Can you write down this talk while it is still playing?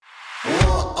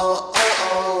Hey,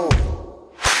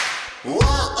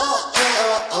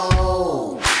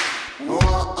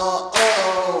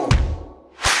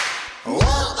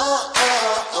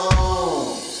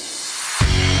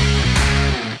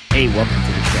 welcome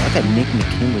to the show. I got Nic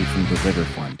McKinley from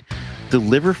DeliverFund.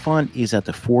 DeliverFund is at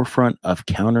the forefront of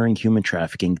countering human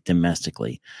trafficking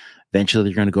domestically. Eventually,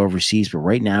 they're going to go overseas, but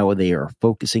right now they are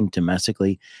focusing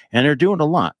domestically, and they're doing a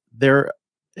lot.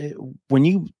 When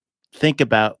you think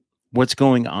about what's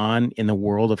going on in the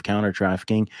world of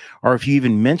counter-trafficking, or if you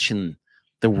even mention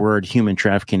the word human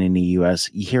trafficking in the U.S.,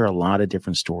 you hear a lot of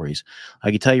different stories.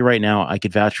 I can tell you right now, I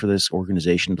could vouch for this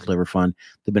organization, DeliverFund.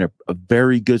 They've been a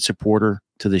very good supporter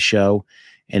to the show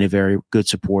and a very good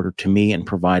supporter to me and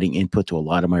providing input to a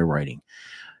lot of my writing.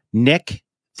 Nic,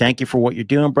 thank you for what you're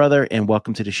doing, brother, and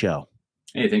welcome to the show.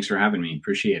 Hey, thanks for having me.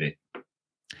 Appreciate it.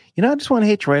 You know, I just want to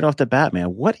hit you right off the bat,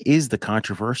 man. What is the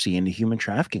controversy in the human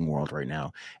trafficking world right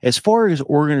now? As far as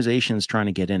organizations trying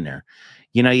to get in there,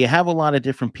 you know, you have a lot of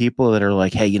different people that are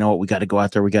like, hey, you know what? We got to go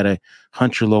out there. We got to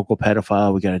hunt your local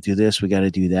pedophile. We got to do this. We got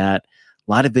to do that.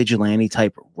 A lot of vigilante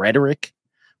type rhetoric.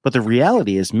 But the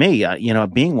reality is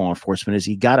being law enforcement is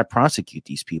you got to prosecute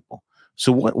these people.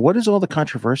 So what is all the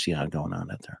controversy going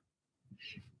on out there?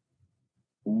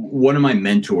 One of my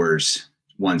mentors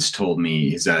once told me,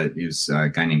 he was a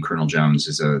guy named Colonel Jones,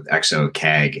 is a XO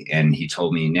CAG, and he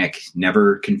told me, Nic,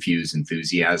 never confuse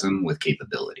enthusiasm with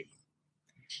capability.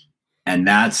 And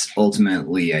that's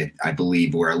ultimately, I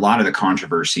believe, where a lot of the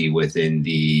controversy within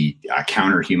the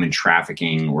counter-human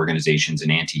trafficking organizations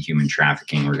and anti-human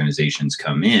trafficking organizations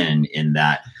come in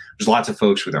that there's lots of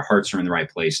folks where their hearts are in the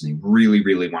right place and they really,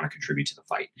 really want to contribute to the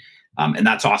fight. And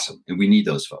that's awesome. And we need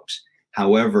those folks.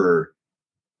 However,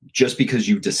 just because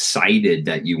you decided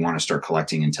that you want to start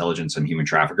collecting intelligence on human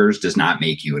traffickers does not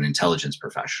make you an intelligence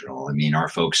professional. I mean, our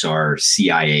folks are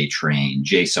CIA trained,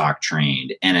 JSOC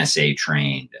trained, NSA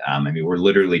trained. We're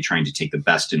literally trying to take the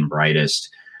best and brightest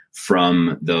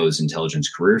from those intelligence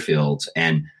career fields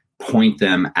and point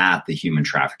them at the human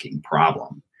trafficking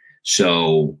problem.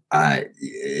 So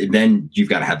then you've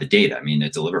got to have the data. I mean,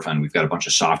 at DeliverFund, we've got a bunch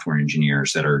of software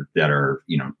engineers that are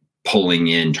pulling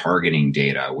in targeting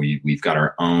data. We've got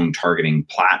our own targeting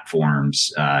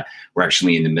platforms. We're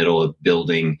actually in the middle of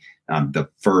building the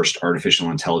first artificial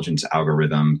intelligence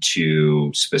algorithm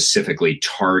to specifically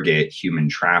target human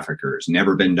traffickers.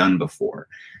 Never been done before.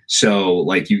 So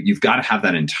like you've got to have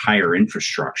that entire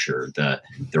infrastructure, the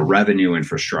revenue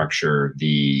infrastructure,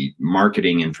 the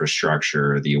marketing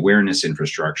infrastructure, the awareness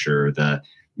infrastructure,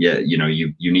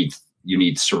 you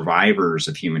need survivors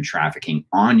of human trafficking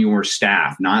on your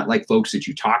staff, not like folks that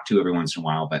you talk to every once in a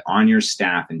while, but on your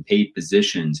staff in paid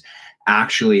positions,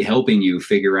 actually helping you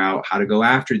figure out how to go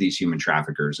after these human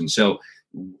traffickers. And so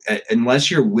unless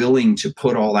you're willing to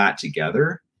put all that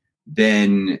together,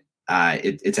 then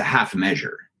it's a half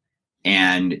measure.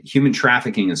 And human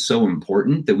trafficking is so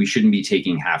important that we shouldn't be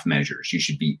taking half measures. You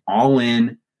should be all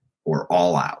in or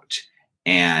all out.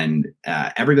 And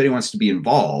everybody wants to be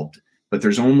involved, but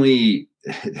there's a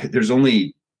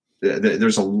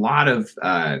lot of,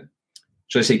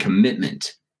 should I say,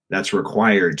 commitment that's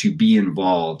required to be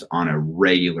involved on a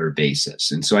regular basis.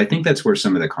 And so I think that's where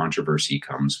some of the controversy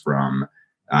comes from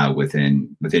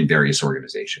within various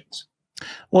organizations.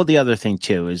 Well, the other thing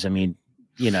too is,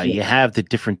 you have the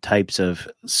different types of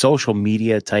social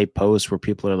media type posts where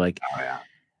people are like,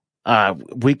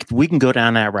 we can go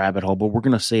down that rabbit hole, but we're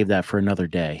going to save that for another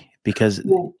day because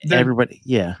everybody,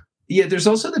 yeah. Yeah, there's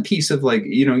also the piece of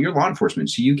you're law enforcement,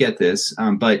 so you get this.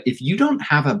 But if you don't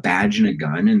have a badge and a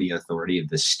gun in the authority of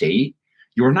the state,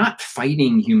 you're not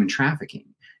fighting human trafficking.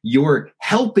 You're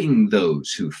helping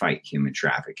those who fight human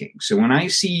trafficking. So when I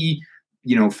see,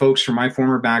 folks from my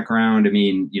former background,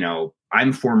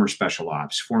 I'm former special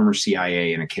ops, former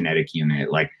CIA in a kinetic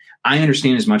unit. Like I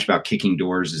understand as much about kicking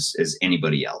doors as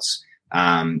anybody else.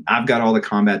 I've got all the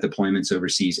combat deployments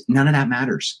overseas. None of that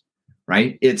matters,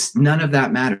 right? None of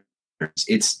that matters.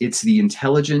 It's the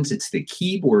intelligence, it's the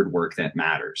keyboard work that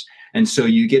matters. And so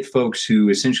you get folks who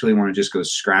essentially want to just go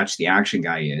scratch the action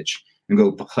guy itch and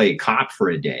go play cop for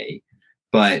a day,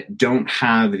 but don't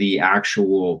have the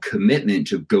actual commitment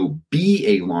to go be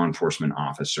a law enforcement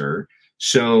officer.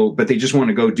 But they just want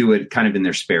to go do it kind of in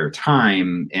their spare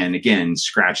time. And again,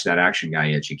 scratch that action guy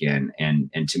itch again.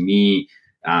 And to me,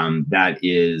 that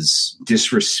is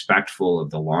disrespectful of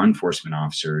the law enforcement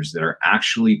officers that are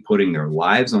actually putting their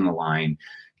lives on the line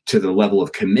to the level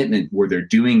of commitment where they're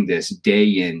doing this day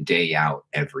in, day out,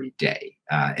 every day.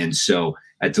 And so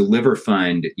at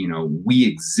DeliverFund, we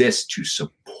exist to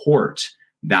support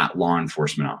that law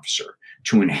enforcement officer.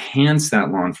 to enhance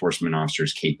that law enforcement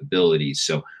officer's capabilities.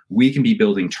 So we can be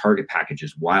building target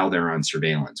packages while they're on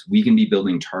surveillance. We can be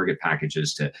building target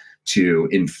packages to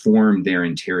inform their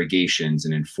interrogations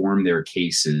and inform their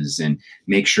cases and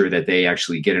make sure that they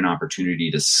actually get an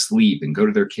opportunity to sleep and go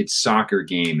to their kid's soccer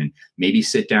game and maybe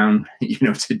sit down,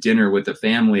 to dinner with the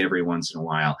family every once in a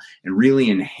while, and really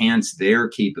enhance their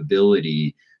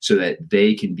capability so that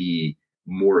they can be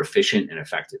more efficient and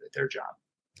effective at their job.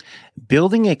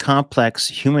 Building a complex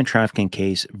human trafficking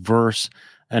case versus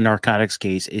a narcotics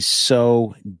case is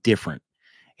so different.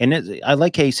 And I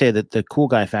like how you say that the cool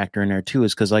guy factor in there too,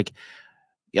 is because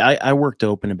I worked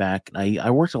open and back.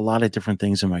 I worked a lot of different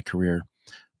things in my career,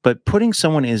 but putting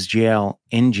someone in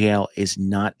jail is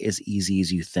not as easy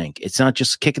as you think. It's not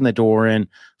just kicking the door in,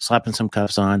 slapping some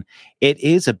cuffs on. It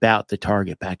is about the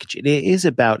target package. It is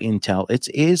about intel. It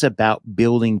is about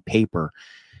building paper.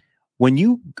 When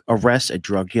you arrest a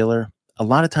drug dealer, a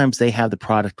lot of times they have the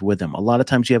product with them. A lot of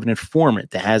times you have an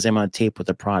informant that has them on tape with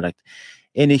the product.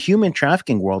 In the human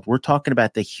trafficking world, we're talking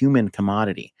about the human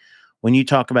commodity. When you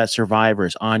talk about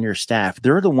survivors on your staff,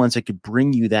 they're the ones that could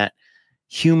bring you that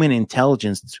human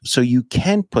intelligence so you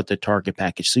can put the target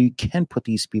package, so you can put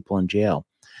these people in jail.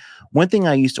 One thing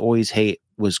I used to always hate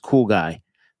was cool guy.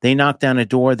 They knock down a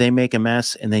door, they make a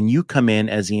mess, and then you come in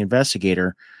as the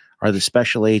investigator or the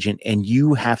special agent, and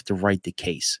you have to write the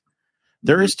case.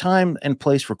 There is time and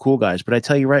place for cool guys, but I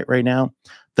tell you right now,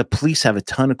 the police have a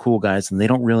ton of cool guys, and they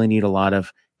don't really need a lot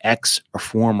of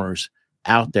ex-reformers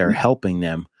out there helping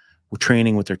them with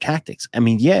training with their tactics. I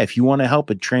mean, yeah, if you want to help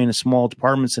and train a small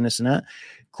departments and this and that,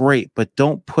 great, but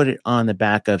don't put it on the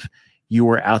back of you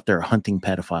were out there hunting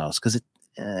pedophiles, because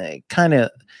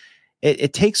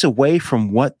it takes away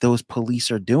from what those police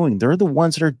are doing. They're the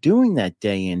ones that are doing that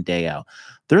day in, day out.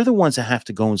 They're the ones that have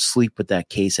to go and sleep with that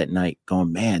case at night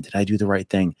going, man, did I do the right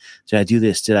thing? Did I do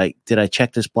this? Did I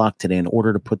check this block today in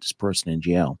order to put this person in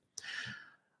jail?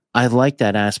 I like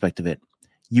that aspect of it.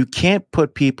 You can't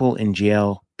put people in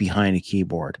jail behind a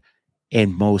keyboard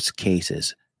in most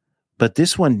cases. But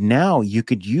this one, now you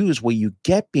could use what you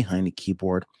get behind the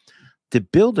keyboard to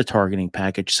build a targeting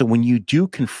package. So when you do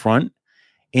confront,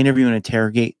 interview, and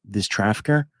interrogate this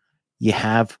trafficker, you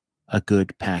have a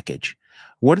good package.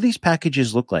 What do these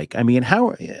packages look like? I mean,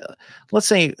 let's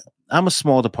say I'm a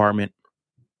small department.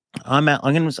 I'm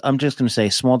just going to say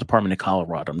small department in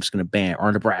Colorado. I'm just going to ban,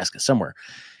 or Nebraska, somewhere.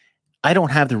 I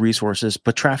don't have the resources,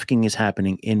 but trafficking is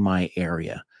happening in my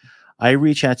area. I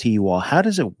reach out to you all. How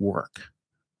does it work?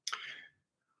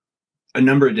 A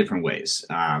number of different ways.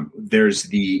 There's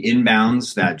the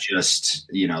inbounds that just,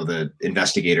 the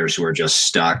investigators who are just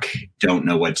stuck, don't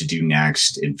know what to do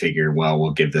next, and figure, well,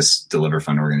 we'll give this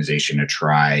DeliverFund organization a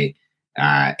try.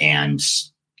 And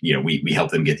we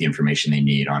help them get the information they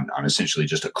need on essentially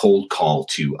just a cold call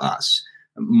to us.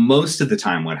 Most of the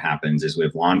time what happens is we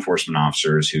have law enforcement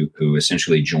officers who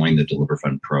essentially join the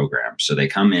DeliverFund program. So they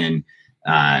come in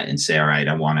and say, all right,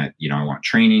 I want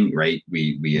training, right?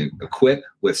 We equip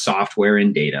with software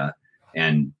and data,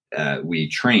 and we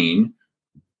train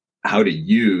how to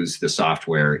use the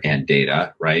software and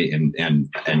data, right?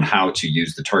 And how to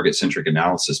use the target centric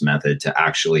analysis method to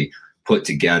actually put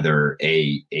together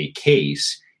a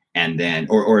case. And then,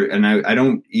 I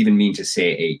don't even mean to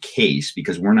say a case,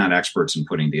 because we're not experts in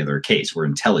putting together a case. We're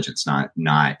intelligence,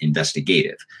 not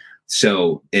investigative.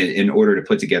 So in order to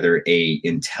put together a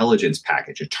intelligence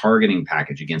package, a targeting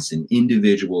package against an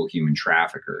individual human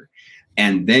trafficker,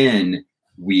 and then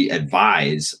we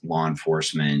advise law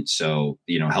enforcement. So,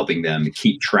 helping them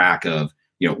keep track of,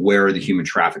 where are the human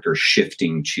traffickers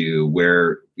shifting to,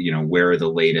 where are the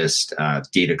latest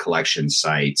data collection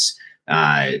sites,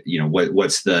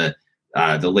 what's the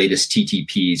latest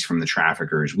TTPs from the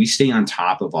traffickers. We stay on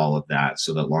top of all of that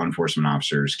so that law enforcement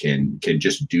officers can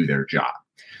just do their job.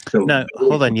 So now,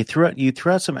 hold on. You threw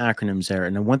out some acronyms there,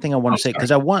 and the one thing I want to say, because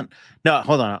hold on.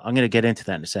 I'm going to get into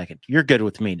that in a second. You're good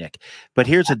with me, Nick. But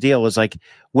here's the deal: is like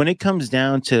when it comes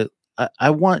down to,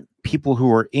 I want people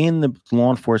who are in the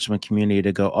law enforcement community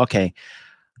to go, okay,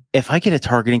 if I get a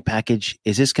targeting package,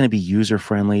 is this going to be user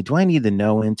friendly? Do I need to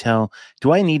know intel?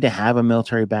 Do I need to have a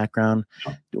military background?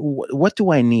 What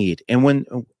do I need? And when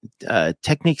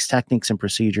techniques, and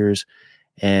procedures,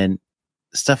 and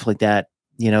stuff like that.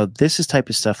 This is type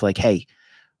of stuff like, hey,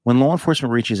 when law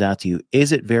enforcement reaches out to you,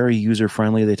 is it very user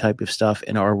friendly, the type of stuff?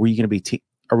 And are we going to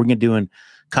be doing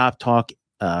cop talk,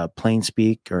 plain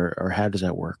speak, or how does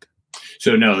that work?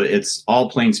 So no, it's all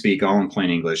plain speak, all in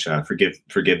plain English.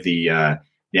 Forgive the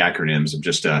acronyms. I'm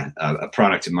just a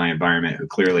product of my environment who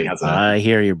clearly has I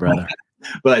hear you, brother.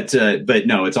 but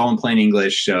no, it's all in plain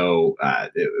English. So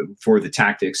for the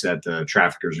tactics that the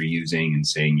traffickers are using and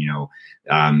saying,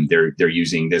 they're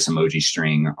using this emoji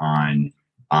string on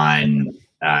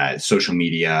social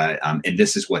media, and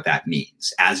this is what that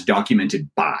means as documented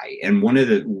by. And one of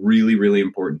the really, really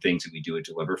important things that we do at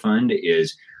DeliverFund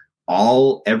is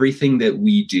everything that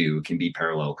we do can be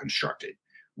parallel constructed.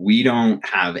 We don't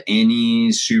have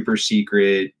any super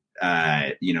secret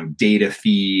data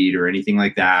feed or anything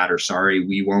like that, or sorry,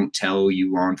 we won't tell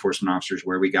you law enforcement officers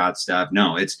where we got stuff.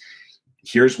 No, it's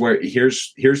here's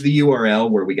the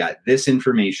URL where we got this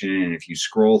information. And if you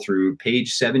scroll through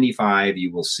page 75,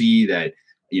 you will see that,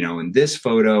 in this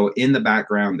photo in the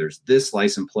background, there's this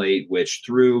license plate, which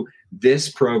through this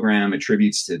program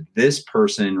attributes to this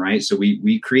person, right? So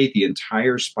we create the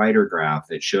entire spider graph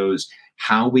that shows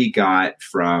how we got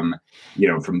from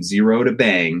zero to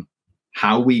bang,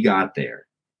 how we got there,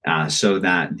 so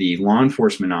that the law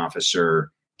enforcement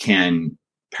officer can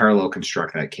parallel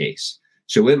construct that case.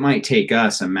 So it might take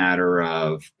us a matter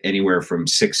of anywhere from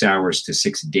 6 hours to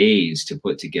 6 days to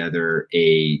put together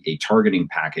a targeting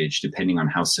package, depending on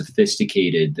how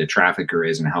sophisticated the trafficker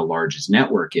is and how large his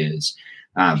network is.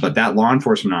 But that law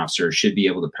enforcement officer should be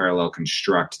able to parallel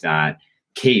construct that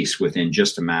case within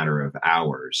just a matter of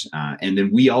hours. And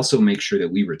then we also make sure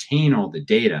that we retain all the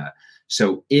data.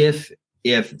 So if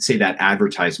say that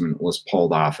advertisement was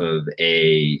pulled off of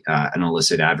an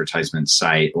illicit advertisement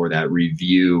site, or that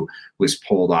review was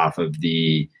pulled off of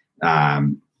the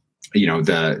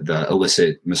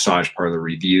illicit massage parlor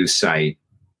review site,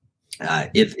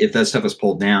 if that stuff is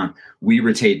pulled down, we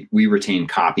retain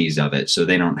copies of it, so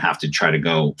they don't have to try to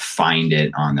go find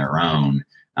it on their own.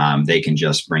 They can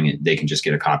just bring it. They can just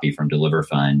get a copy from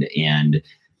DeliverFund. And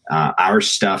our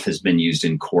stuff has been used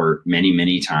in court many,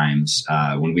 many times.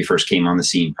 When we first came on the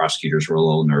scene, prosecutors were a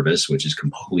little nervous, which is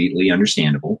completely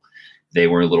understandable. They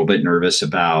were a little bit nervous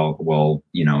about,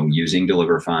 using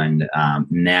DeliverFund.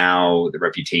 Now the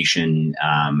reputation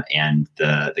and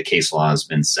the case law has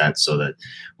been set so that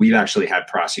we've actually had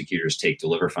prosecutors take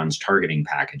DeliverFund's targeting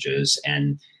packages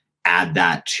and add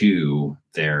that to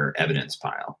their evidence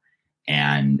pile.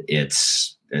 And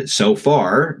so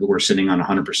far, we're sitting on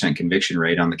 100% conviction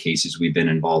rate on the cases we've been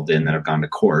involved in that have gone to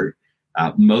court.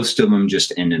 Most of them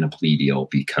just end in a plea deal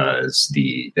because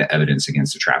the evidence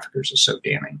against the traffickers is so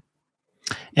damning.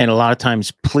 And a lot of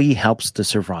times plea helps the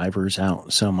survivors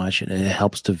out so much. And it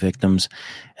helps the victims,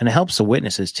 and it helps the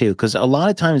witnesses too. Because a lot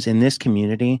of times in this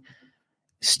community,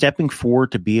 stepping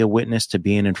forward to be a witness, to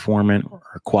be an informant or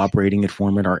a cooperating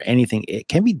informant or anything, it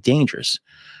can be dangerous.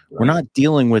 Right. We're not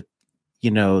dealing with,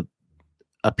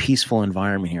 a peaceful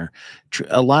environment here.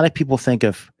 A lot of people think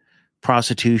of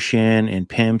prostitution and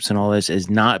pimps and all this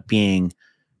as not being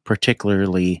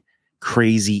particularly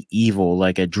crazy evil,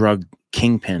 like a drug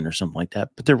kingpin or something like that,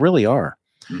 but there really are.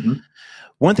 Mm-hmm.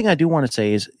 One thing I do want to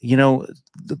say is,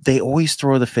 they always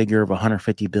throw the figure of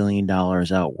 $150 billion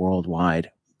out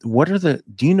worldwide. Do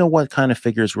you know what kind of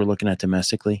figures we're looking at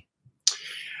domestically?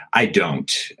 I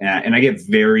don't. And I get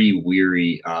very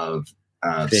weary of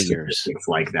figures statistics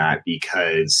like that,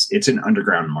 because it's an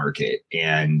underground market,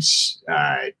 and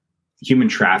human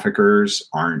traffickers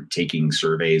aren't taking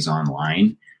surveys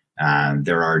online.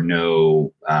 There are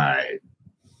no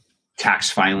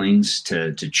tax filings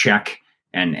to check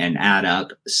and add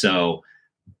up. So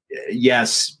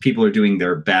yes, people are doing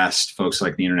their best. Folks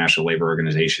like the International Labor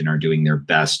Organization are doing their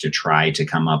best to try to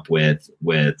come up with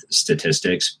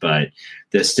statistics. But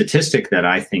the statistic that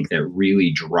I think that really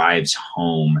drives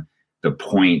home the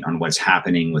point on what's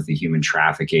happening with the human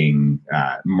trafficking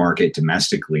market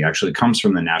domestically actually comes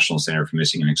from the National Center for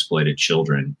Missing and Exploited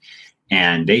Children.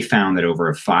 And they found that over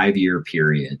a 5-year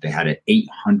period, they had an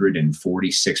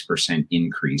 846%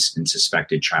 increase in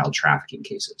suspected child trafficking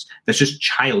cases. That's just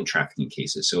child trafficking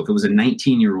cases. So if it was a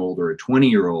 19-year-old or a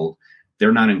 20-year-old,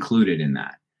 they're not included in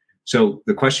that. So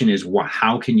the question is,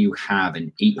 how can you have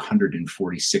an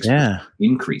 846%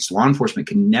 increase? Law enforcement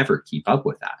can never keep up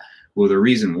with that. Well, the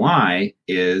reason why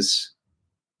is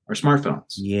our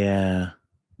smartphones. Yeah.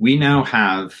 We now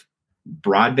have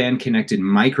broadband connected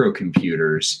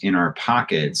microcomputers in our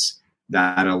pockets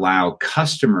that allow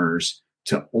customers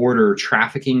to order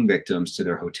trafficking victims to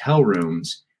their hotel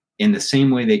rooms in the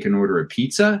same way they can order a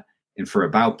pizza and for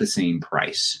about the same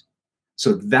price.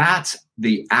 So that's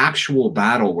the actual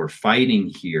battle we're fighting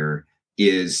here,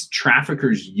 is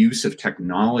traffickers' use of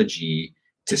technology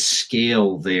to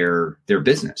scale their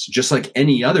business, just like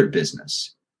any other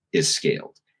business is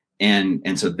scaled.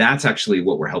 And so that's actually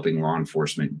what we're helping law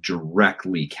enforcement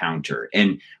directly counter.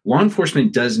 And law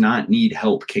enforcement does not need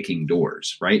help kicking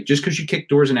doors, right? Just because you kick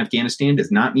doors in Afghanistan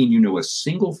does not mean you know a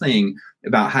single thing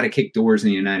about how to kick doors in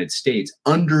the United States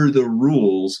under the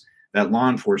rules that law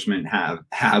enforcement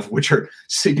have, which are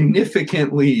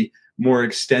significantly more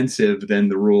extensive than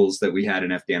the rules that we had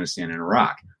in Afghanistan and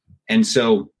Iraq. And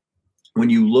so when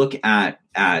you look at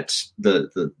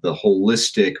the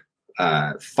holistic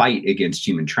fight against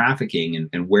human trafficking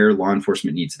and where law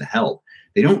enforcement needs the help,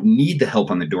 they don't need the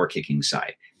help on the door kicking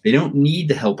side. They don't need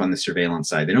the help on the surveillance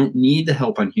side. They don't need the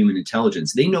help on human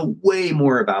intelligence. They know way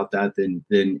more about that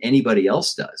than anybody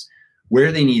else does.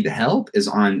 Where they need the help is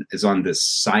on the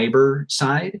cyber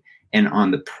side and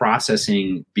on the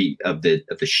processing of the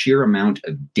sheer amount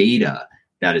of data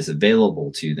that is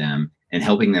available to them and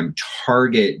helping them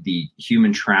target the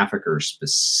human trafficker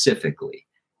specifically.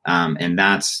 And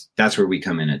that's where we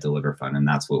come in at DeliverFund, and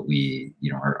that's what we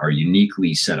are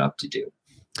uniquely set up to do.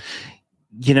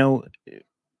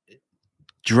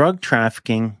 Drug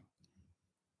trafficking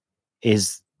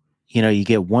is, you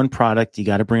get one product, you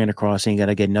got to bring it across, and you got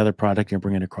to get another product and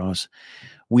bring it across.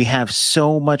 We have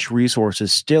so much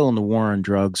resources still in the war on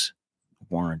drugs.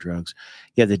 You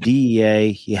have the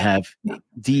DEA. You have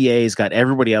DEA's got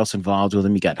everybody else involved with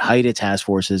them. You got HIDTA task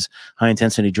forces, high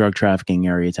intensity drug trafficking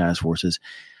area task forces,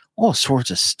 all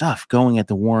sorts of stuff going at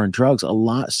the war on drugs.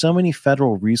 So many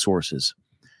federal resources.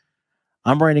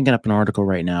 I'm writing up an article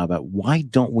right now about why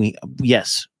don't we?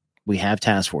 Yes, we have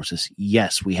task forces.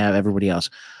 Yes, we have everybody else.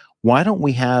 Why don't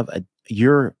we have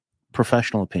your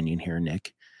professional opinion here,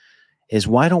 Nick, is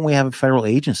why don't we have a federal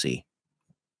agency?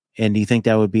 And do you think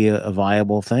that would be a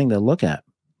viable thing to look at?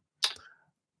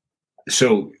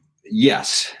 So,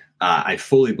 yes, I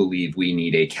fully believe we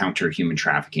need a counter-human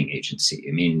trafficking agency.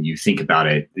 I mean, you think about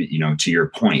it, to your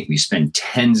point, we spend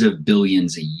tens of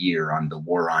billions a year on the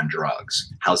war on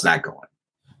drugs. How's that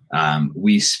going?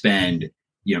 We spend,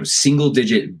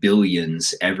 single-digit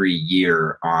billions every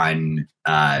year on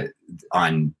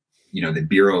the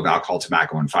Bureau of Alcohol,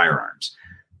 Tobacco, and Firearms.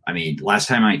 I mean, last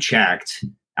time I checked,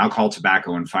 alcohol,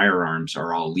 tobacco, and firearms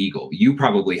are all legal. You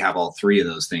probably have all three of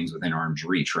those things within arm's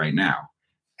reach right now.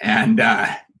 And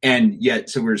yet,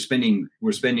 so we're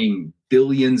spending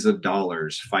billions of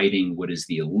dollars fighting what is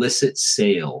the illicit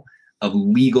sale of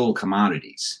legal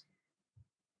commodities.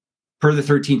 Per the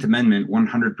 13th Amendment,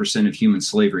 100% of human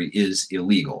slavery is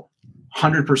illegal,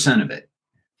 100% of it.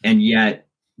 And yet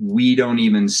we don't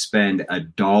even spend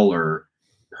 $1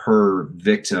 per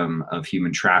victim of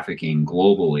human trafficking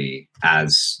globally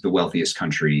as the wealthiest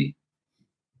country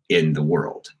in the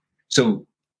world. So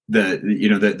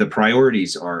the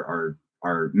priorities are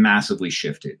massively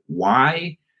shifted.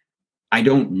 Why? I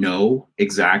don't know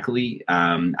exactly.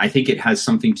 I think it has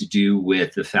something to do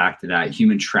with the fact that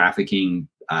human trafficking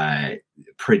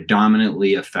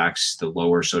predominantly affects the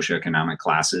lower socioeconomic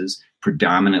classes,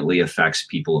 predominantly affects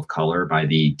people of color by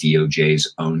the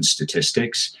DOJ's own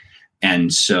statistics.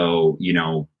 And so,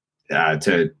 to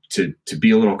be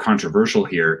a little controversial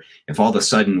here, if all of a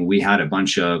sudden we had a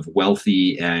bunch of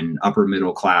wealthy and upper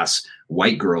middle class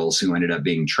white girls who ended up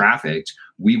being trafficked,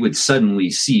 we would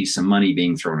suddenly see some money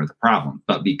being thrown at the problem.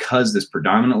 But because this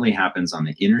predominantly happens on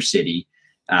the inner city,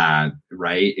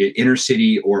 inner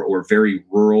city or very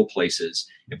rural places,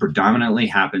 it predominantly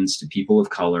happens to people of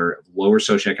color, lower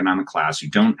socioeconomic class who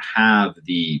don't have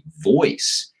the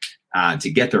voice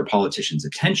to get their politicians'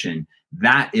 attention.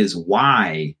 That is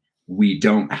why we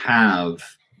don't have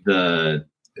the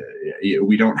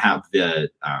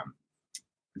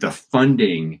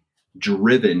funding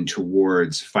driven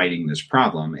towards fighting this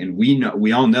problem. And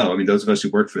we all know. I mean, those of us who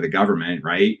work for the government,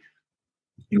 right?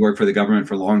 You work for the government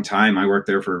for a long time. I worked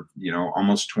there for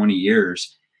almost 20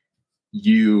 years.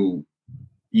 You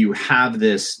have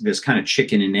this kind of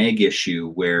chicken and egg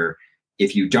issue where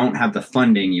if you don't have the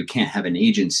funding, you can't have an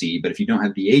agency. But if you don't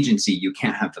have the agency, you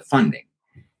can't have the funding.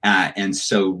 And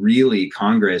so really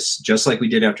Congress, just like we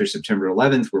did after September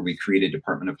 11th, where we created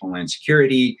Department of Homeland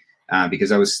Security, because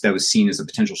that was seen as a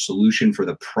potential solution for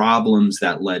the problems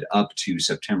that led up to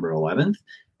September 11th,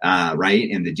 right,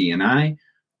 and the DNI.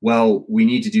 Well, we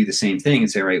need to do the same thing and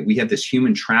say, all right, we have this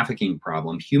human trafficking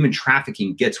problem. Human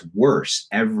trafficking gets worse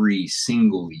every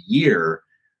single year.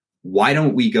 Why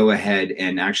don't we go ahead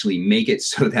and actually make it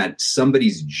so that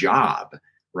somebody's job,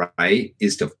 right,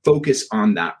 is to focus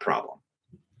on that problem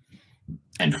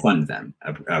and fund them,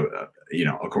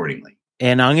 accordingly.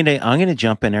 And I'm gonna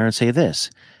jump in there and say this.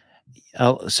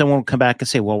 Someone will come back and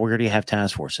say, well, we already have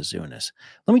task forces doing this.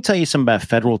 Let me tell you something about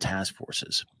federal task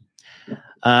forces.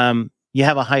 You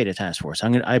have a HIDTA task force.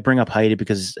 I bring up HIDTA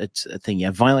because it's a thing. You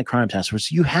have violent crime task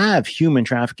force. You have human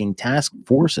trafficking task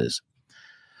forces.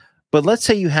 But let's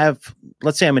say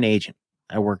I'm an agent.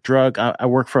 I work I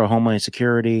work for a Homeland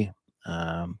Security.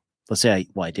 Let's say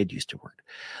I did used to work.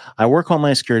 I work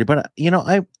Homeland Security, but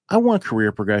I want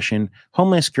career progression.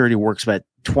 Homeland Security works about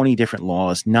 20 different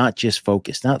laws, not just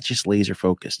laser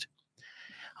focused.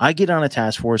 I get on a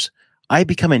task force. I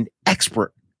become an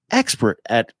expert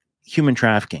at human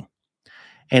trafficking.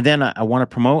 And then I want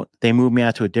to promote. They move me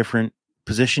out to a different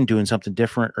position, doing something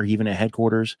different, or even at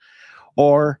headquarters.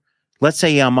 Or let's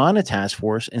say I'm on a task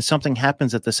force and something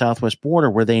happens at the southwest border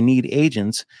where they need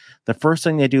agents. The first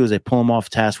thing they do is they pull them off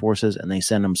task forces and they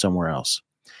send them somewhere else.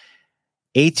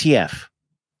 ATF,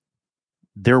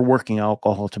 they're working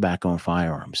alcohol, tobacco, and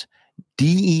firearms.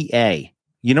 DEA,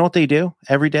 you know what they do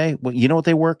every day? Well, you know what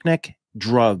they work, Nick?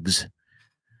 Drugs.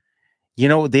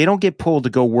 They don't get pulled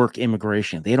to go work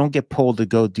immigration. They don't get pulled to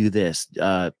go do this.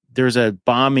 There's a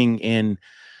bombing in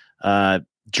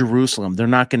Jerusalem. They're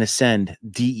not going to send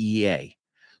DEA.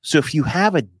 So if you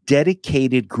have a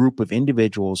dedicated group of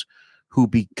individuals who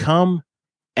become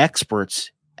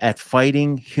experts at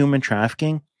fighting human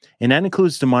trafficking, and that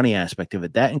includes the money aspect of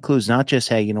it. That includes not just,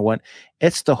 hey, you know what?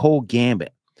 It's the whole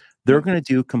gambit. They're going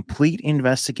to do complete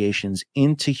investigations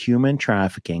into human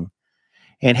trafficking.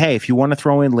 And hey, if you want to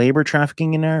throw in labor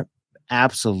trafficking in there,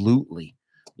 absolutely.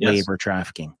 Yes. Labor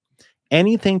trafficking.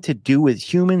 Anything to do with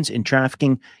humans and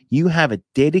trafficking, you have a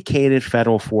dedicated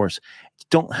federal force. You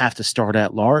don't have to start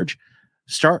at large.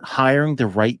 Start hiring the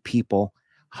right people.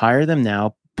 Hire them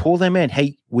now. Pull them in.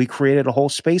 Hey, we created a whole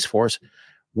space force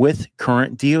with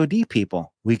current DOD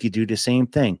people. We could do the same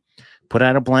thing. Put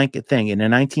out a blanket thing. In the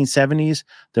 1970s,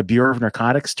 the Bureau of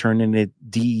Narcotics turned into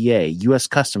DEA. U.S.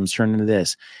 Customs turned into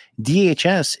this.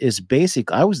 DHS is basic.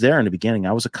 I was there in the beginning.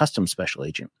 I was a customs special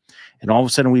agent. And all of a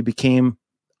sudden we became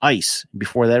ICE.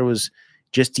 Before that, it was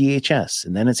just DHS.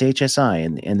 And then it's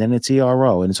HSI. And then it's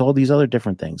ERO. And it's all these other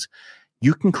different things.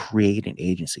 You can create an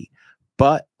agency.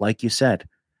 But like you said,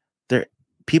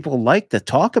 people like to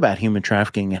talk about human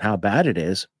trafficking and how bad it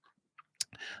is.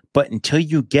 But until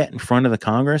you get in front of the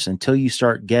Congress, until you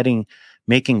start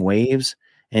making waves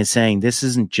and saying this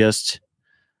isn't just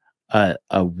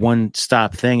a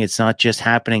one-stop thing, it's not just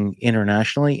happening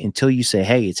internationally, until you say,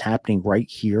 hey, it's happening right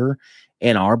here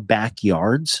in our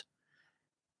backyards,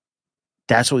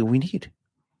 that's what we need.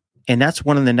 And that's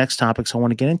one of the next topics I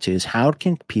want to get into is how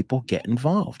can people get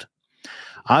involved?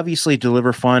 Obviously,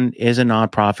 DeliverFund is a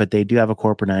nonprofit. They do have a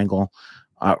corporate angle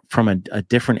from a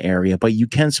different area, but you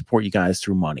can support you guys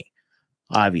through money,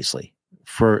 obviously,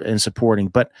 in supporting.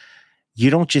 But you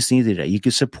don't just need that. You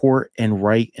can support and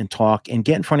write and talk and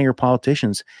get in front of your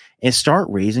politicians and start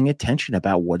raising attention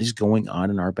about what is going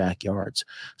on in our backyards.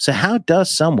 So how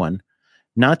does someone,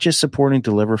 not just supporting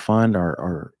DeliverFund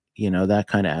or that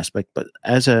kind of aspect, but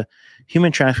as a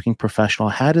human trafficking professional,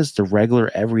 how does the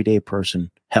regular everyday person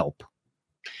help?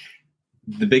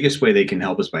 The biggest way they can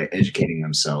help is by educating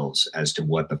themselves as to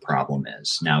what the problem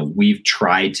is. Now, we've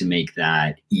tried to make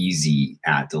that easy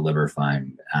at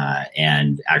DeliverFund,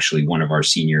 and actually one of our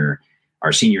senior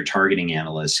targeting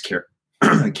analysts,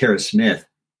 Kara Smith,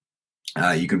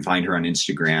 you can find her on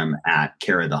Instagram at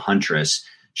Kara the Huntress.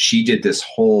 She did this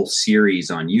whole series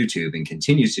on YouTube and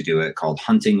continues to do it called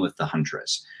Hunting with the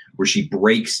Huntress, where she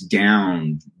breaks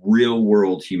down real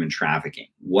world human trafficking,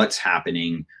 what's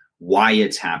happening, why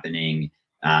it's happening,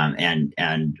 and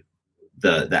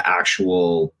the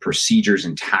actual procedures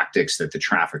and tactics that the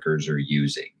traffickers are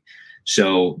using.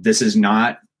 So this is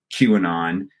not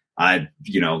QAnon.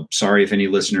 Sorry if any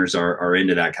listeners are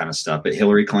into that kind of stuff, but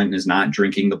Hillary Clinton is not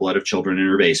drinking the blood of children in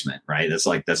her basement, right?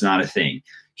 That's not a thing.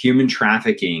 Human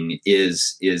trafficking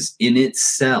is in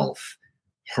itself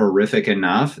horrific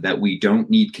enough that we don't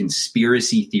need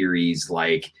conspiracy theories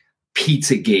like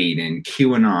Pizzagate and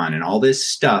QAnon and all this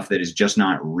stuff that is just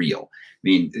not real. I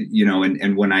mean,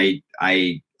 and when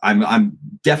I'm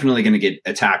definitely going to get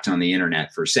attacked on the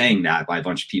internet for saying that by a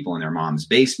bunch of people in their mom's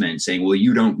basement saying, well,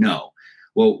 you don't know.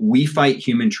 Well, we fight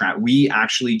human trafficking. We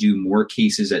actually do more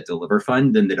cases at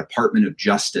DeliverFund than the Department of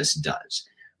Justice does.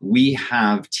 We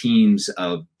have teams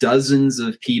of dozens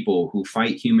of people who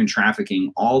fight human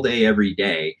trafficking all day, every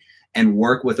day, and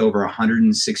work with over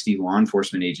 160 law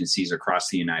enforcement agencies across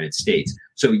the United States.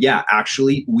 So yeah,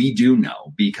 actually, we do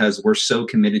know because we're so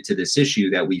committed to this issue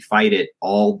that we fight it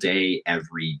all day,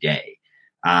 every day.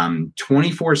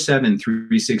 24/7,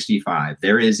 365,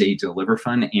 there is a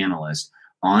DeliverFund analyst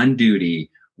on duty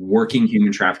working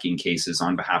human trafficking cases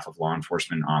on behalf of law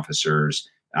enforcement officers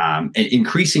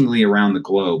increasingly around the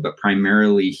globe, but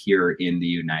primarily here in the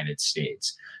United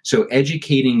States. So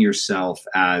educating yourself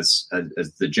as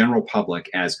the general public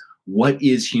as what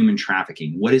is human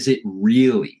trafficking? What is it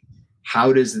really?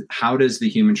 How does the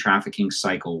human trafficking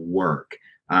cycle work?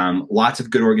 Lots of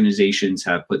good organizations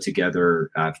have put together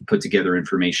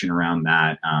information around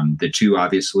that. The two,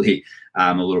 obviously,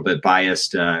 a little bit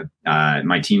biased.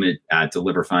 My team at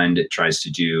DeliverFund tries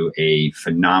to do a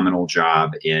phenomenal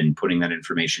job in putting that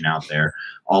information out there.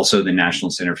 Also, the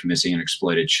National Center for Missing and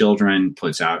Exploited Children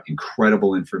puts out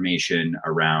incredible information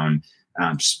around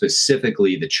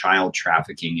specifically the child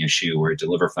trafficking issue, where at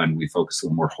DeliverFund we focus a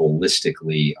little more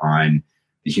holistically on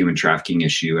the human trafficking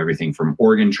issue, everything from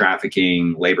organ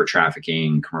trafficking, labor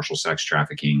trafficking, commercial sex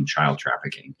trafficking, child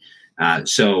trafficking.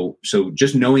 So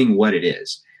just knowing what it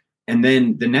is. And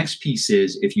then the next piece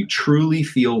is, if you truly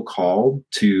feel called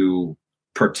to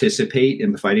participate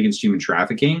in the fight against human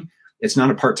trafficking, it's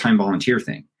not a part-time volunteer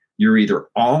thing. You're either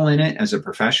all in it as a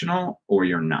professional or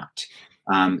you're not.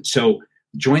 So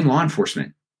join law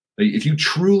enforcement. If you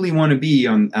truly want to be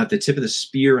at the tip of the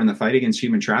spear in the fight against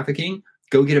human trafficking,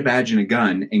 go get a badge and a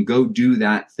gun and go do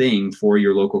that thing for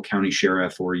your local county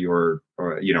sheriff or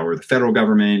the federal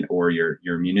government or your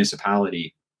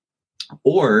municipality,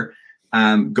 or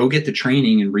go get the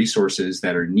training and resources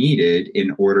that are needed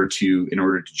in order to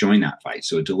join that fight.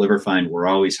 So at DeliverFund, we're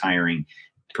always hiring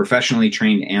professionally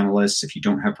trained analysts. If you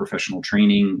don't have professional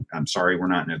training, I'm sorry, we're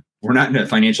not in a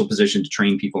financial position to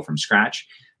train people from scratch.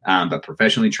 But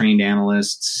professionally trained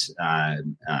analysts,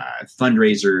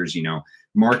 fundraisers,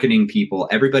 marketing people,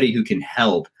 everybody who can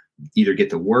help either get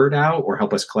the word out or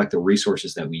help us collect the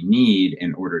resources that we need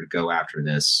in order to go after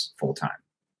this full time.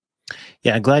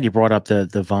 Yeah, I'm glad you brought up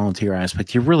the volunteer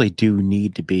aspect. You really do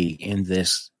need to be in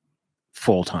this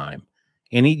full time,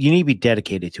 and you need to be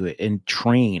dedicated to it and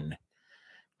train.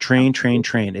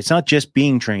 It's not just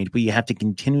being trained, but you have to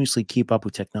continuously keep up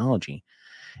with technology.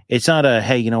 It's not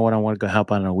hey, you know what, I want to go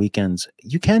help out on weekends.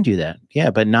 You can do that,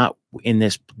 yeah, but not in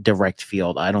this direct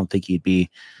field. I don't think you'd be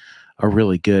a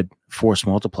really good force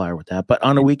multiplier with that. But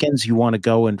on the weekends, you want to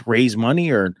go and raise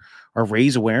money or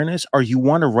raise awareness, or you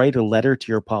want to write a letter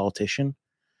to your politician.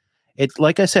 It,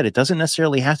 like I said, it doesn't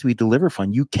necessarily have to be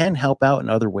DeliverFund. You can help out in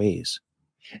other ways.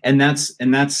 And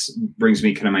that's brings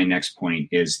me kind of my next point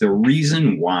is the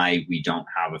reason why we don't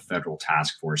have a federal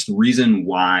task force. The reason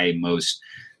why most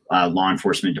law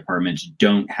enforcement departments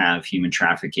don't have human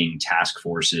trafficking task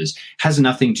forces has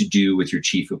nothing to do with your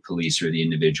chief of police or the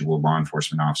individual law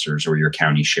enforcement officers or your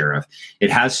county sheriff.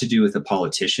 It has to do with the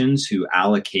politicians who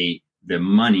allocate the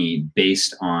money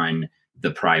based on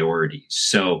the priorities.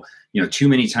 So, too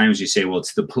many times you say, well,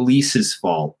 it's the police's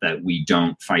fault that we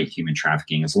don't fight human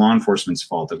trafficking. It's law enforcement's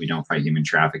fault that we don't fight human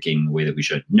trafficking the way that we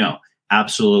should. No,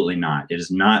 absolutely not. It is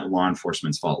not law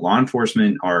enforcement's fault. Law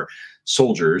enforcement are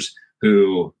soldiers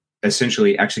who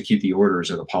essentially execute the orders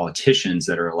of the politicians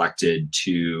that are elected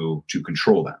to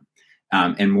control them.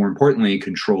 And more importantly,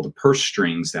 control the purse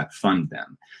strings that fund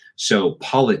them. So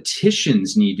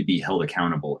politicians need to be held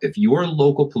accountable. If your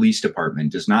local police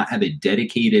department does not have a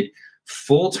dedicated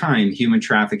full-time human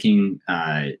trafficking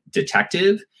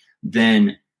detective,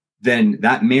 then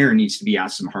that mayor needs to be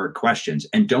asked some hard questions,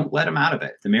 and don't let him out of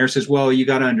it. The mayor says, well, you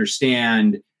got to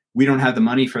understand, we don't have the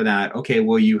money for that. Okay,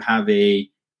 well, you have a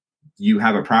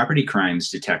property crimes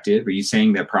detective. Are you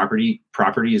saying that property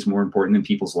is more important than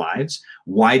people's lives?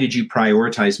 Why did you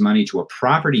prioritize money to a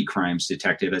property crimes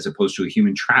detective as opposed to a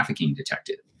human trafficking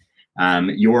detective?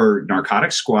 Your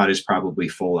narcotics squad is probably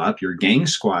full up. Your gang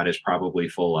squad is probably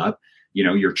full up.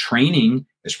 Your training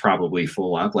is probably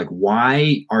full up. Like,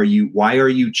 why are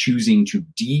you choosing to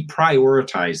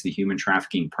deprioritize the human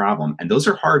trafficking problem? And those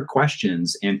are hard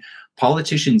questions, and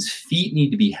politicians' feet need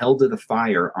to be held to the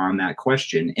fire on that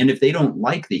question. And if they don't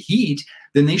like the heat,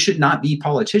 then they should not be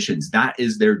politicians. That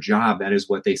is their job. That is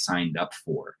what they signed up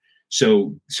for.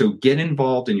 So get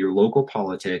involved in your local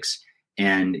politics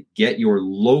and get your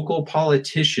local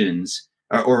politicians,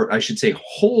 or I should say,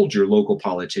 hold your local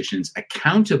politicians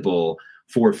accountable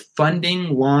for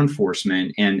funding law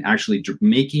enforcement and actually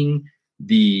making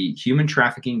the human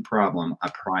trafficking problem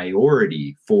a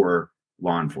priority for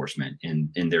law enforcement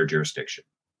in their jurisdiction.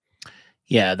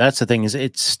 Yeah, that's the thing, is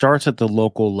it starts at the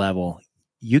local level.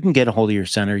 You can get a hold of your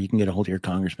senator, you can get a hold of your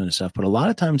congressman and stuff, but a lot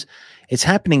of times it's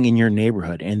happening in your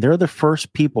neighborhood, and they're the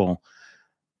first people.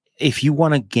 If you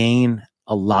want to gain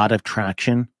a lot of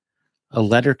traction, a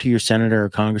letter to your senator or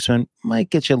congressman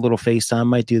might get you a little FaceTime,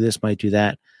 might do this, might do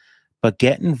that, but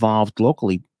get involved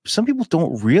locally. Some people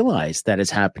don't realize that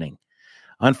it's happening.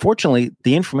 Unfortunately,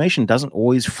 the information doesn't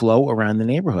always flow around the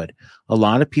neighborhood. A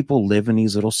lot of people live in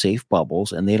these little safe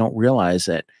bubbles, and they don't realize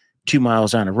that 2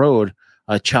 miles down the road,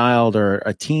 a child or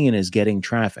a teen is getting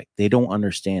trafficked. They don't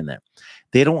understand that.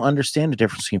 They don't understand the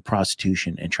difference between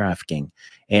prostitution and trafficking,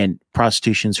 and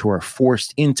prostitutions who are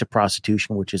forced into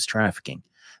prostitution, which is trafficking.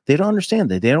 They don't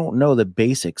understand that. They don't know the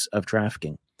basics of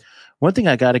trafficking. One thing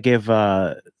I got to give,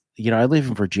 I live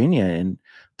in Virginia, and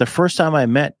the first time I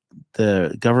met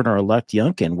the governor-elect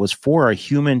Youngkin was for a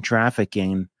human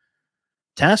trafficking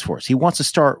task force. He wants to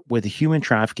start with human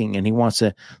trafficking, and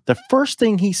the first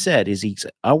thing he said is,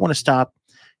 I want to stop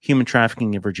human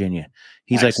trafficking in Virginia.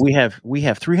 He's like, we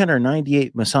have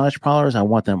 398 massage parlors. I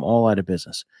want them all out of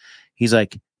business. He's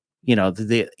like,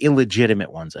 the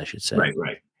illegitimate ones, I should say.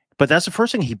 Right. But that's the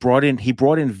first thing he brought in. He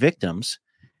brought in victims,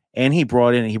 and he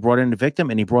brought in a victim,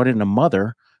 and he brought in a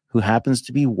mother who happens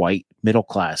to be white, middle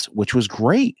class, which was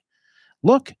great.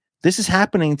 Look, this is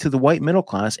happening to the white middle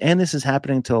class, and this is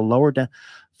happening to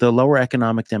the lower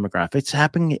economic demographic. It's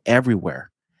happening everywhere.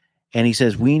 And he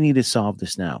says, we need to solve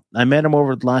this now. I met him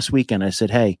over last weekend. I said,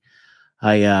 hey,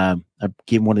 I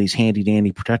gave him one of these handy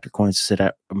dandy protector coins. I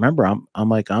said, remember,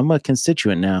 I'm a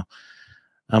constituent now.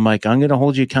 I'm like, I'm going to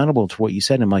hold you accountable to what you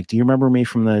said. I'm like, do you remember me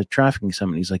from the trafficking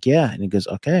summit? He's like, yeah. And he goes,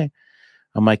 okay.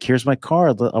 I'm like, here's my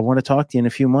card. I want to talk to you in a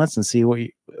few months and see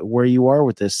where you are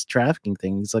with this trafficking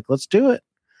thing. He's like, let's do it.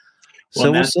 Well,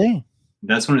 so we'll see.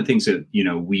 That's one of the things that,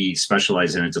 we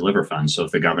specialize in at DeliverFund. So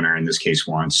if the governor in this case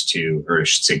wants to, or I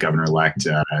should say governor-elect,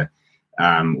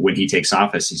 when he takes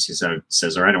office, he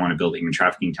says, all right, I want to build a human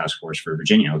trafficking task force for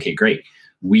Virginia. Okay, great.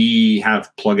 We have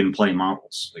plug and play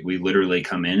models. Like we literally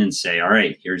come in and say, all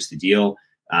right, here's the deal.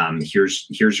 Here's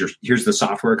the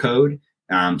software code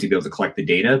to be able to collect the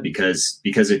data because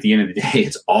at the end of the day,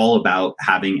 it's all about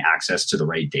having access to the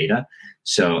right data.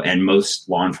 So, and most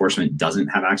law enforcement doesn't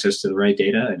have access to the right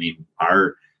data. I mean,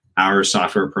 our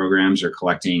software programs are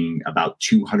collecting about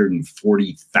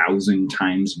 240,000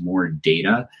 times more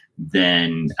data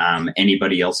than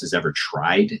anybody else has ever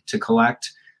tried to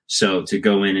collect. So to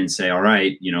go in and say, all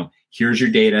right, here's your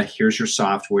data, here's your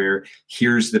software,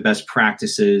 here's the best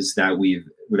practices that we've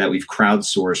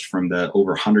crowdsourced from the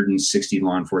over 160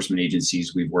 law enforcement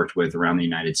agencies we've worked with around the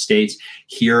United States.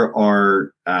 Here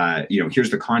are, here's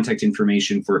the contact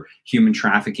information for human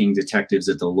trafficking detectives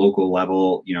at the local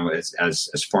level,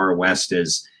 as far west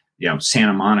as,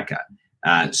 Santa Monica.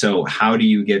 So how do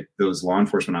you get those law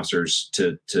enforcement officers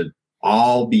to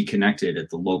all be connected at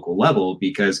the local level?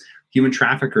 Because human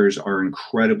traffickers are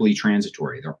incredibly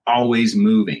transitory. They're always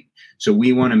moving. So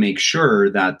we want to make sure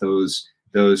that those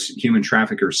human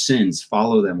trafficker sins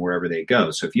follow them wherever they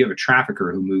go. So if you have a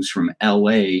trafficker who moves from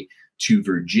LA to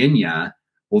Virginia,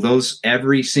 well,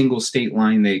 every single state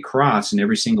line they cross and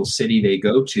every single city they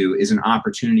go to is an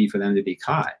opportunity for them to be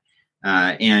caught.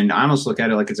 And I almost look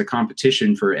at it like it's a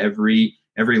competition for every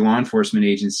law enforcement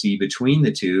agency between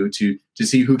the two to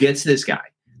see who gets this guy,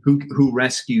 who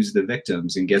rescues the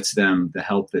victims and gets them the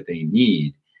help that they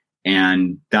need.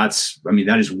 And that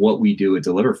is what we do at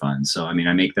DeliverFund. So, I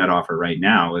make that offer right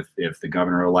now. If the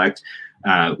governor-elect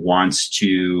wants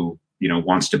to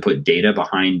put data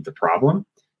behind the problem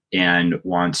and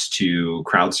wants to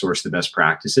crowdsource the best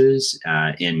practices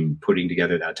in putting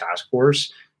together that task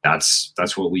force,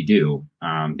 that's what we do.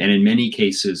 And in many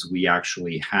cases, we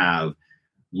actually have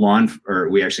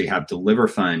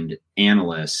DeliverFund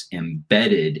analysts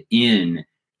embedded in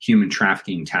human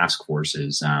trafficking task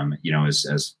forces,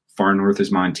 as far north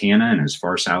as Montana and as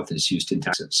far south as Houston,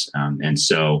 Texas. And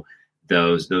so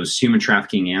those human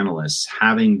trafficking analysts,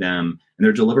 having them, and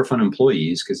they're DeliverFund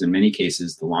employees, because in many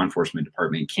cases, the law enforcement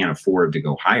department can't afford to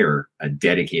go hire a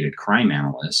dedicated crime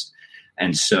analyst.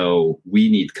 And so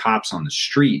we need cops on the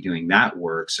street doing that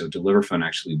work. So DeliverFund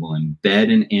actually will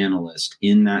embed an analyst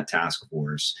in that task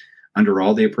force under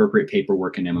all the appropriate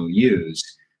paperwork and MOUs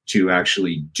to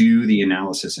actually do the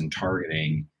analysis and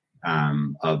targeting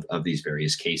of these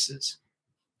various cases.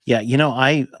 Yeah,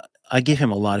 I give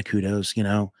him a lot of kudos.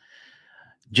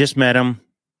 Just met him,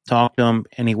 talked to him,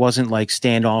 and he wasn't like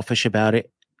standoffish about it.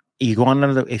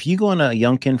 If you go on a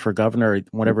Youngkin for governor, or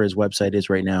whatever his website is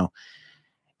right now,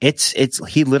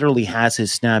 he literally has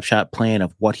his snapshot plan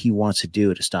of what he wants to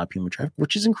do to stop human trafficking,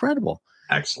 which is incredible.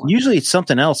 Excellent. Usually it's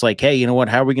something else like, hey, you know what?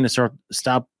 How are we going to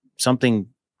stop something,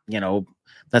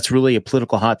 that's really a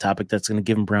political hot topic that's going to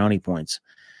give him brownie points.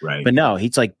 Right. But no,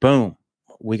 he's like, boom,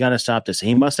 we got to stop this.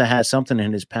 He must have had something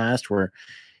in his past where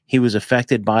he was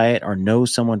affected by it or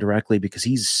knows someone directly because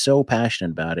he's so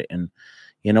passionate about it. And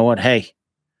you know what? Hey,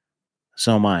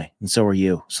 so am I. And so are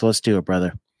you. So let's do it,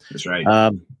 brother. That's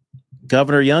right.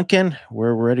 Governor Youngkin,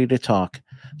 we're ready to talk.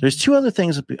 There's two other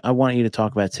things I want you to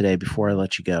talk about today before I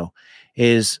let you go.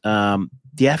 Is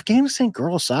the Afghanistan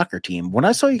girls soccer team. When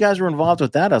I saw you guys were involved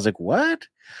with that, I was like, what?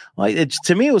 Like,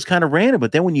 to me, it was kind of random.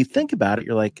 But then when you think about it,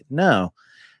 you're like, no,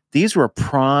 these were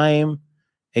prime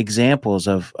examples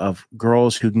of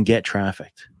girls who can get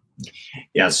trafficked.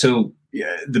 Yeah. So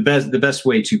the best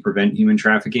way to prevent human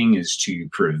trafficking is to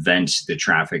prevent the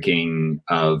trafficking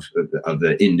of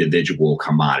the individual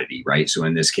commodity, right? So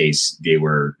in this case, they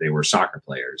were soccer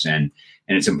players, and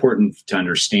it's important to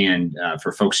understand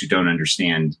for folks who don't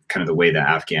understand kind of the way the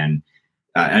Afghan,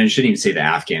 and I shouldn't even say the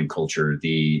Afghan culture,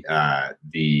 the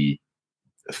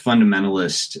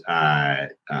fundamentalist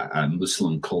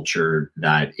Muslim culture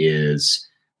that is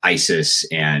ISIS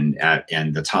and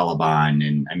the Taliban,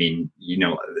 and I mean,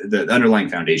 the underlying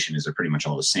foundation is pretty much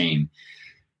all the same.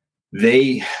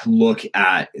 They look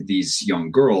at these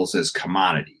young girls as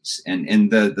commodities,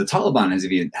 and the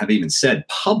Taliban have even said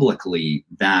publicly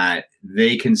that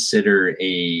they consider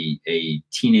a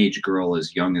teenage girl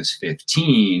as young as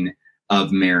 15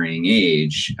 of marrying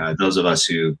age. Those of us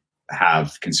who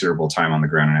have considerable time on the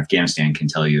ground in Afghanistan can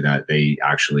tell you that they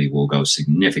actually will go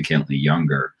significantly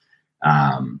younger.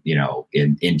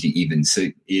 Into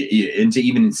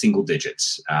even single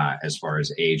digits as far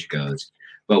as age goes.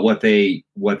 But what they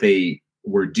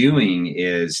were doing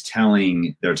is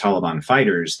telling their Taliban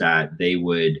fighters that they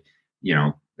would,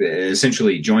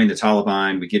 essentially join the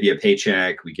Taliban. We give you a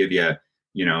paycheck, we give you,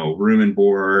 room and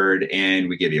board, and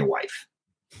we give you a wife,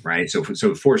 right? So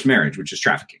forced marriage, which is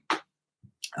trafficking,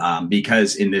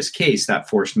 because in this case, that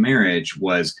forced marriage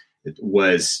was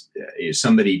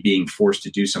somebody being forced to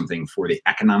do something for the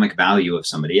economic value of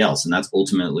somebody else. And that's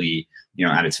ultimately,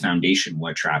 at its foundation,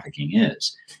 what trafficking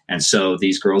is. And so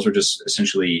these girls were just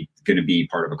essentially going to be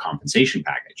part of a compensation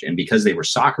package. And because they were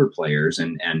soccer players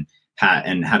and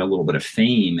had a little bit of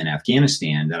fame in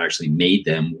Afghanistan, that actually made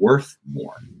them worth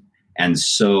more. And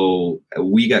so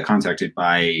we got contacted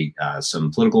by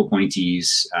some political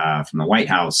appointees from the White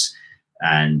House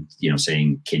and,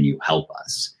 saying, can you help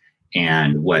us?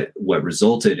 And what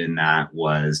resulted in that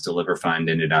was DeliverFund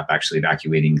ended up actually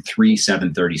evacuating 3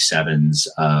 737s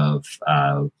of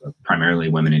primarily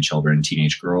women and children,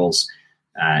 teenage girls,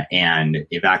 and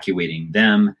evacuating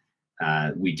them.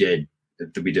 We did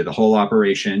the whole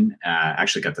operation.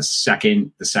 Actually, got the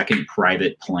second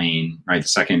private plane, right? The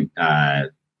second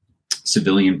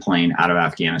civilian plane out of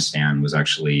Afghanistan was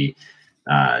actually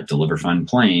DeliverFund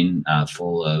plane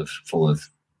full of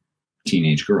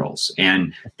teenage girls,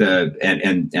 and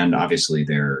obviously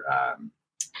their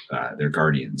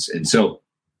guardians. And so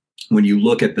when you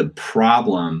look at the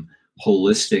problem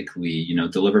holistically,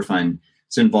 DeliverFund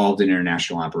is involved in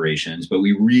international operations, but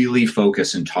we really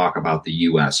focus and talk about the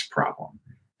U.S. problem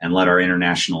and let our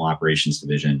international operations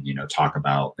division, talk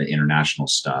about the international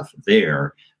stuff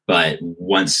there. But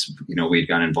once, we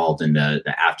got involved in the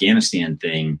Afghanistan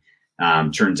thing,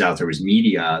 turns out there was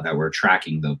media that were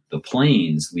tracking the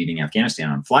planes leaving Afghanistan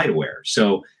on FlightAware.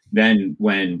 So then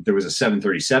when there was a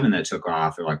 737 that took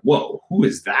off, they're like, whoa, who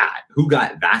is that? Who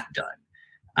got that done?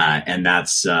 And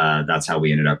that's how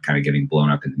we ended up kind of getting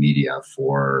blown up in the media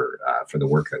for the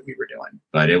work that we were doing.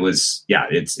 But it was,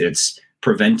 it's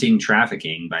preventing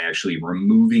trafficking by actually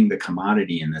removing the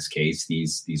commodity, in this case,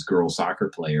 these girl soccer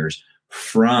players,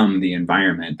 from the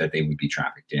environment that they would be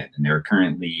trafficked in. And they're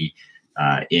currently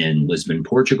in Lisbon,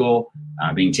 Portugal,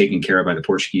 being taken care of by the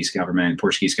Portuguese government.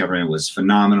 Portuguese government was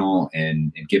phenomenal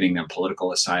in giving them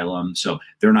political asylum. So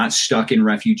they're not stuck in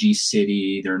refugee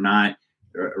city. They're not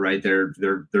right. They're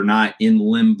not in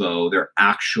limbo. They're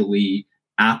actually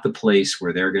at the place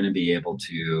where they're going to be able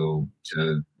to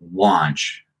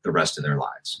launch the rest of their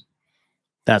lives.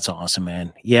 That's awesome,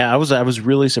 man. Yeah, I was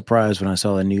really surprised when I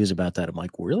saw the news about that. I'm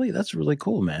like, really? That's really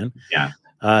cool, man. Yeah.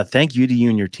 Thank you to you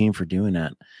and your team for doing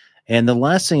that. And the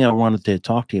last thing I wanted to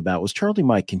talk to you about was Charlie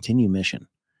Mike Continue Mission.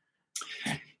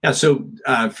 Yeah. So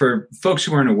for folks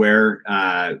who aren't aware,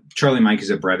 Charlie Mike is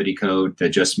a brevity code that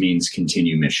just means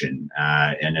continue mission.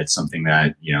 And it's something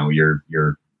that,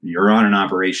 you're on an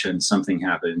operation, something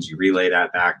happens, you relay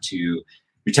that back to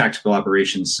your tactical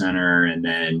operations center, and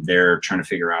then they're trying to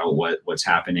figure out what's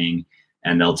happening.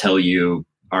 And they'll tell you,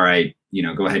 all right,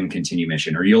 go ahead and continue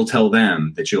mission, or you'll tell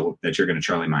them that you're going to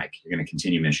Charlie Mike, you're going to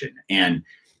continue mission.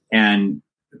 And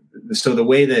so the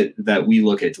way that we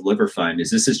look at DeliverFund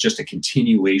is this is just a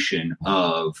continuation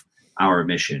of our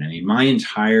mission. I mean, my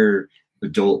entire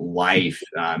adult life,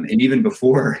 and even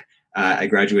before I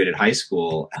graduated high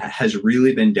school, has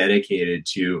really been dedicated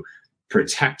to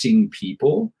protecting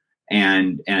people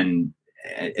and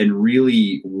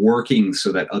really working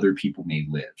so that other people may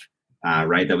live.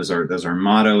 Right. That was our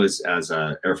motto as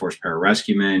a Air Force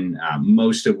Pararescueman.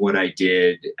 Most of what I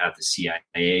did at the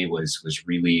CIA was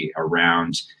really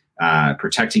around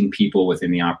protecting people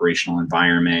within the operational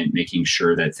environment, making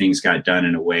sure that things got done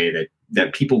in a way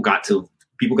that people got to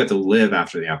live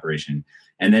after the operation.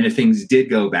 And then if things did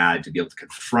go bad, to be able to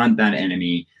confront that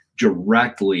enemy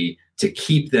directly to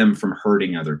keep them from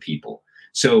hurting other people.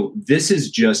 So this is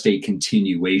just a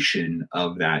continuation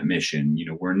of that mission.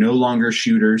 We're no longer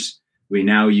shooters. We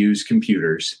now use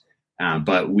computers,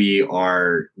 but we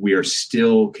are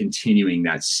still continuing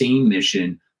that same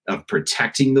mission of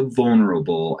protecting the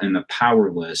vulnerable and the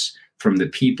powerless from the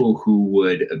people who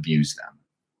would abuse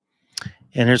them.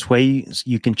 And there's ways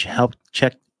you can help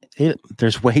check it.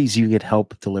 There's ways you could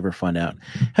help DeliverFund out.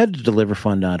 Head to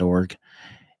deliverfund.org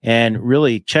and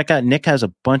really check out. Nic has a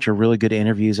bunch of really good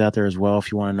interviews out there as well.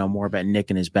 If you want to know more about Nic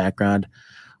and his background,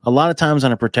 a lot of times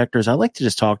on a protectors, I like to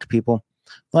just talk to people.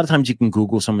 A lot of times you can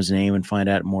Google someone's name and find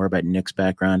out more about Nic's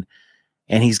background.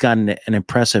 And he's got an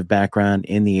impressive background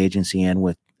in the agency and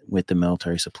with the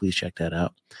military. So please check that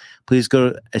out. Please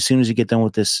go, as soon as you get done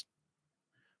with this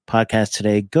podcast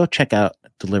today, go check out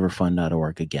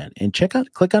deliverfund.org again and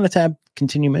click on the tab,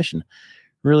 Continue Mission.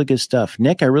 Really good stuff.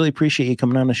 Nic, I really appreciate you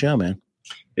coming on the show, man.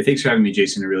 Hey, thanks for having me,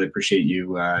 Jason. I really appreciate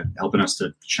you helping us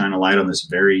to shine a light on this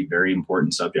very, very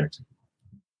important subject.